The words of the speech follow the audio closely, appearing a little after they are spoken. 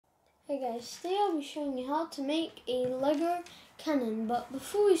Hey guys, today I'll be showing you how to make a Lego cannon, but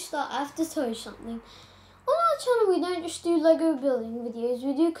before we start I have to tell you something. On our channel we don't just do Lego building videos,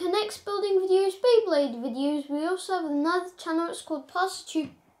 we do Connects building videos, Beyblade videos. We also have another channel, it's called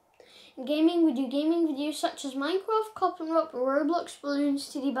Parsatube Gaming. We do gaming videos such as Minecraft, Cop and Rock, Roblox, Bloons,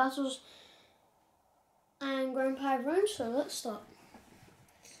 TD Battles and Grandpa Rome. So let's start.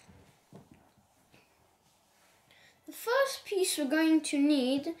 The first piece we're going to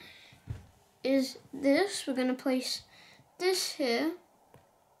need is this. We're going to place this here,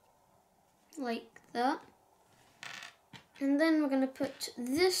 like that. And then we're going to put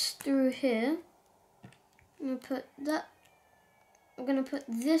this through here. I'm going to put that. We're going to put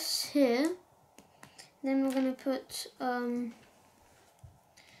this here. Then we're going to put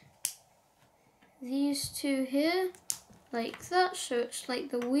these two here, like that, so it's like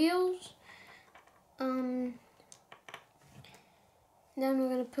the wheels. Then we're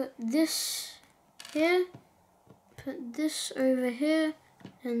going to put this here, put this over here,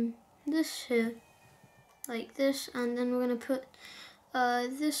 and this here, like this. And then we're going to put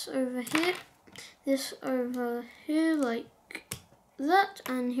this over here, like that.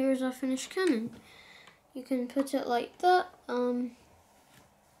 And here's our finished cannon. You can put it like that, or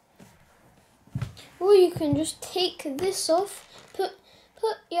you can just take this off, put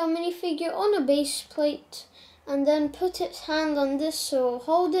your minifigure on a base plate, and then put its hand on this, so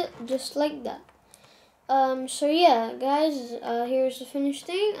hold it just like that. So yeah, guys, here's the finished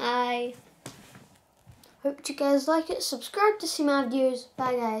thing. I hope you guys like it. Subscribe to see my videos.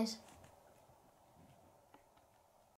 Bye, guys.